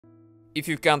If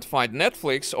you can't find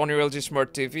Netflix on your LG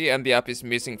Smart TV and the app is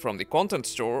missing from the content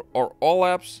store or all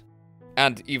apps,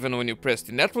 and even when you press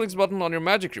the Netflix button on your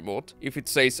Magic Remote, if it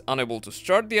says unable to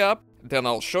start the app, then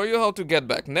I'll show you how to get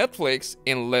back Netflix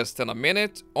in less than a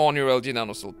minute on your LG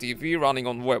NanoCell TV running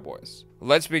on webOS.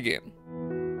 Let's begin.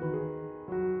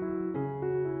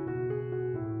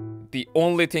 The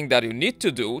only thing that you need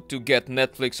to do to get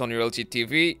Netflix on your LG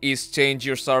TV is change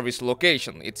your service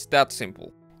location. It's that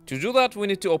simple. To do that, we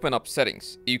need to open up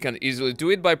settings. You can easily do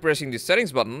it by pressing the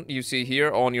settings button you see here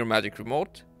on your Magic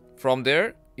Remote. From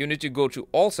there, you need to go to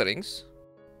all settings,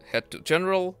 head to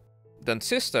general, then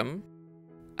system,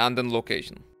 and then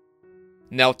location.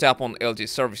 Now tap on LG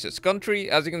Services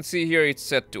country. As you can see here, it's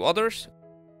set to others,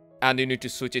 and you need to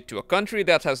switch it to a country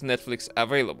that has Netflix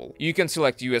available. You can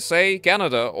select USA,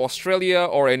 Canada, Australia,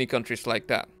 or any countries like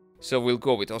that. So we'll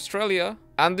go with Australia,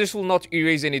 and this will not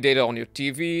erase any data on your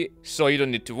TV, so you don't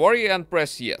need to worry, and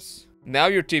press yes. Now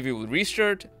your TV will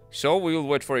restart, so we will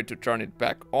wait for it to turn it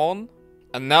back on.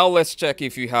 And now let's check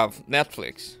if you have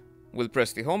Netflix. We'll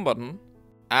press the home button,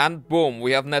 and boom,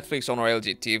 we have Netflix on our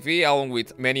LG TV along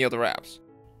with many other apps.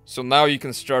 So now you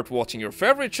can start watching your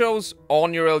favorite shows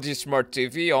on your LG Smart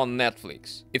TV on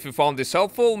Netflix. If you found this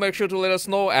helpful, make sure to let us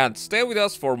know and stay with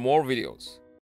us for more videos.